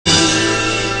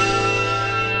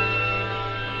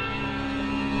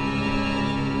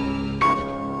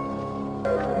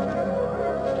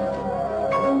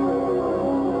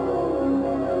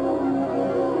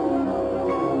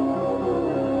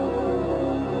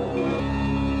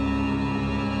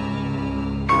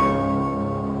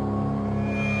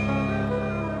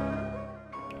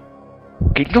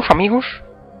Queridos amigos,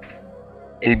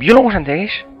 el biólogo santiagués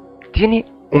tiene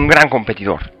un gran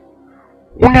competidor,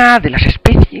 una de las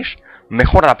especies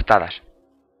mejor adaptadas.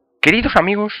 Queridos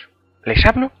amigos, les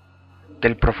hablo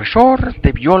del profesor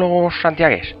de biólogo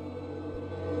santiagués.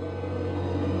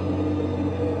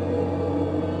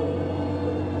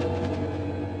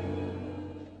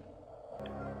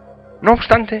 No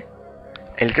obstante,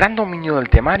 el gran dominio del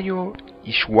temario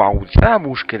y su agudizada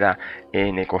búsqueda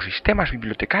en ecosistemas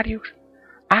bibliotecarios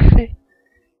hace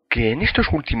que en estos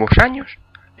últimos años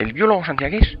el biólogo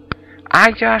santiagués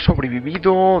haya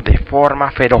sobrevivido de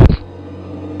forma feroz.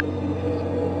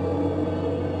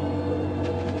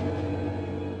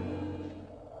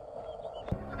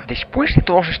 Después de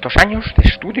todos estos años de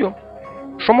estudio,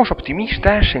 somos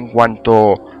optimistas en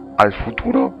cuanto al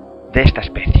futuro de esta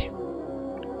especie.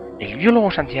 El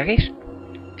biólogo santiagués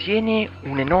tiene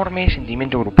un enorme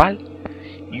sentimiento grupal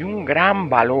y un gran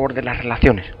valor de las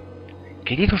relaciones.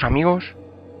 Queridos amigos,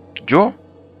 yo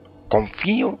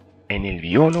confío en el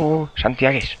biólogo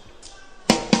santiagués.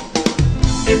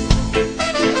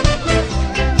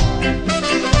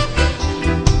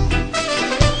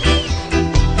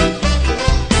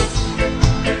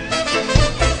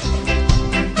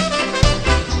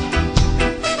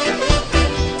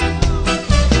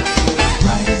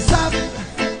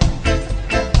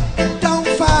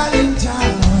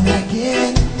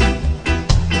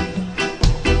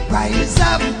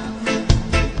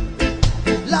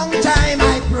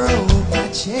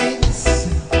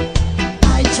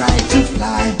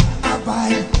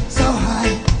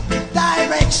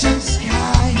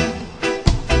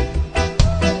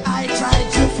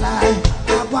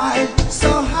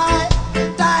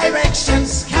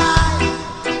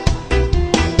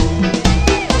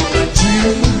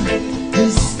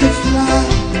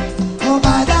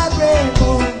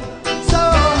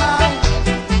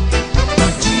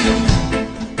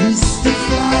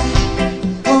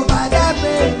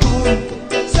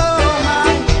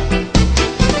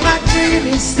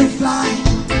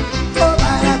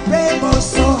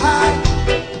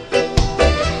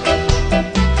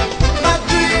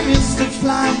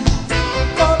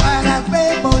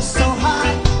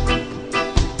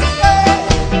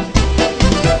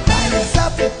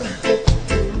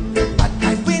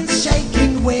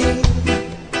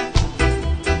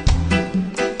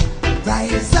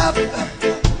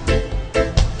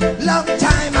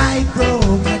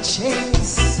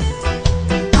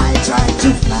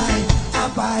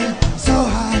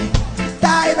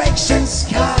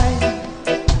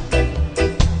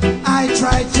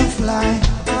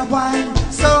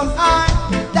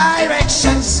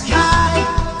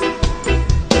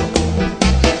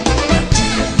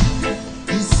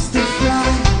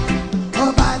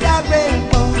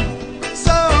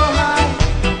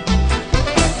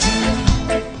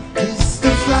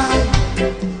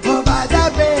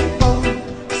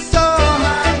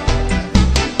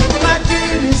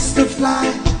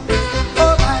 Fly